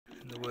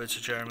In the words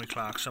of Jeremy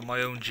Clarkson,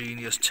 my own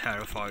genius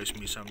terrifies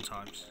me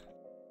sometimes.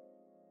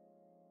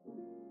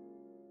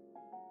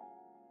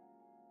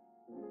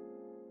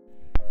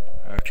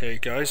 Okay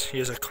guys,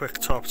 here's a quick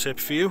top tip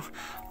for you.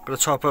 I'm going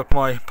to top up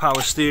my power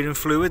steering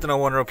fluid and I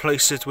want to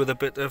replace it with a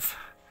bit of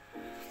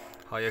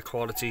higher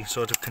quality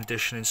sort of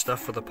conditioning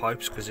stuff for the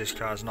pipes because this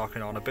car's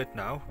knocking on a bit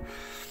now.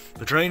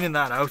 But draining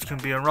that out can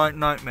be a right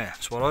nightmare.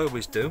 So what I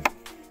always do,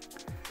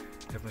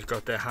 everyone's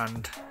got their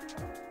hand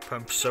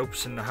pump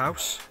soaps in the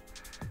house,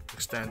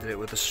 extended it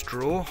with a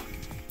straw,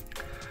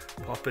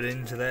 pop it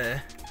into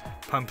there,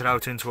 pump it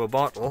out into a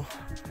bottle,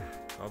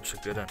 job's a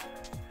good one.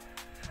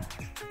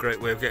 Great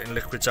way of getting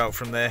liquids out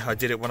from there. I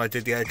did it when I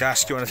did the air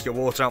gasket when I had to get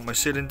water out my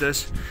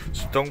cylinders.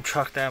 So don't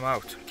chuck them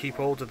out. Keep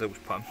hold of those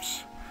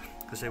pumps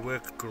because they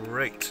work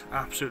great.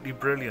 Absolutely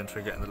brilliant for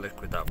getting the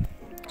liquid out.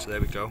 So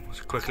there we go. It's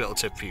a quick little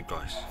tip for you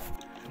guys.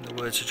 In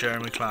the words of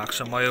Jeremy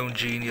Clarkson, my own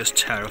genius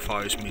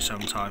terrifies me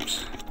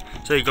sometimes.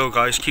 So there you go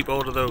guys. Keep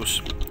hold of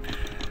those.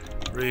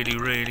 Really,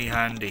 really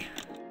handy.